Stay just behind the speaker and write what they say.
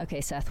Okay,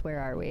 Seth,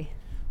 where are we?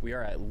 We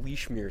are at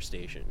Leashmere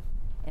Station.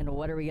 And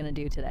what are we going to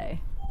do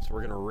today? So we're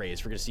going to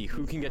race. We're going to see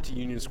who can get to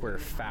Union Square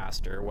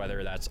faster,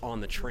 whether that's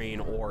on the train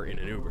or in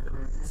an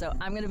Uber. So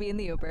I'm going to be in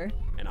the Uber.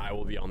 And I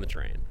will be on the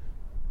train.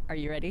 Are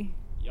you ready?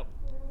 Yep.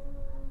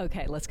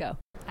 Okay, let's go.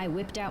 I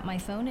whipped out my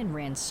phone and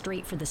ran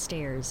straight for the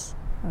stairs.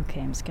 Okay,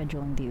 I'm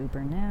scheduling the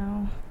Uber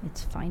now.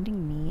 It's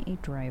finding me a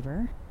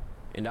driver.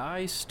 And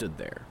I stood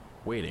there,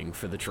 waiting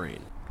for the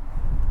train.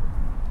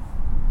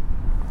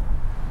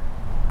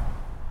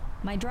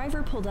 My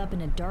driver pulled up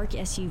in a dark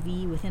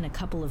SUV within a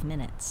couple of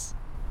minutes.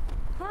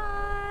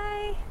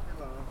 Hi!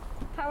 Hello.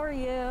 How are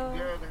you?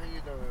 Good, how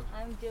you doing?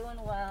 I'm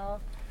doing well.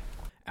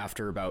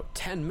 After about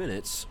 10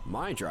 minutes,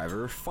 my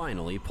driver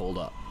finally pulled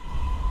up.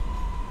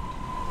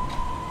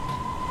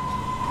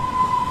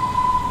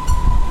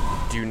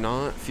 Do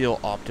not feel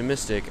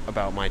optimistic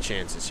about my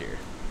chances here.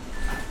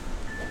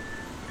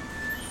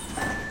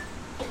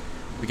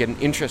 We get an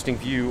interesting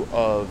view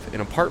of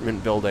an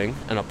apartment building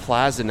and a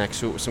plaza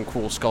next to it with some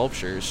cool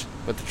sculptures,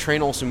 but the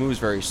train also moves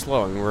very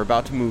slow, and we're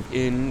about to move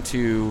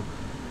into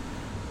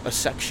a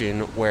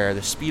section where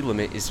the speed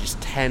limit is just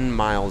 10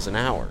 miles an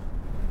hour.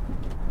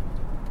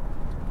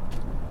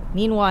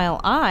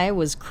 Meanwhile, I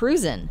was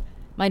cruising.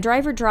 My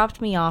driver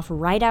dropped me off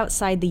right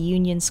outside the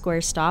Union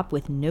Square stop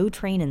with no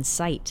train in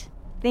sight.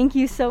 Thank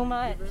you so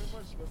much. Thank you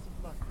very much. Best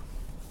of luck.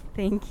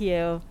 Thank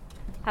you.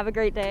 Have a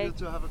great day. You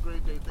too. Have a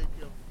great day. Thank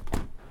you.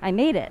 I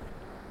made it.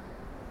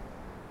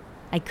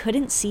 I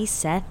couldn't see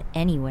Seth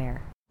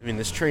anywhere. I mean,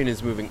 this train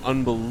is moving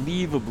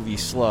unbelievably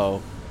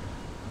slow.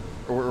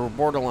 We're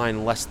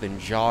borderline less than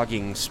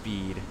jogging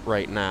speed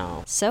right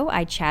now. So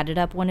I chatted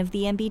up one of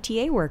the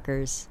MBTA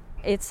workers.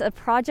 It's a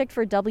project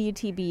for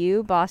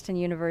WTBU, Boston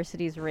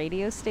University's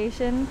radio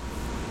station.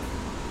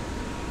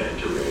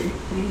 Entering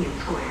Union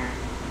Square.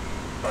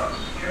 Bus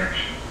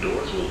connection.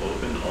 Doors will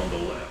open on the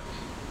left.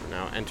 We're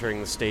now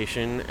entering the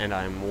station, and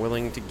I'm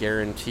willing to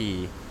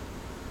guarantee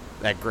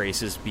that Grace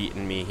has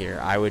beaten me here.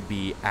 I would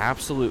be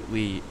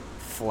absolutely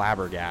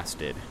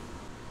flabbergasted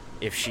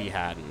if she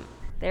hadn't.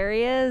 There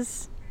he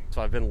is.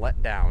 So I've been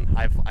let down.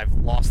 I've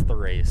lost the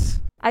race.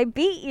 I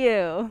beat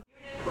you.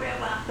 Square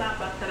last stop,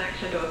 bus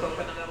connection doors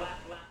open on the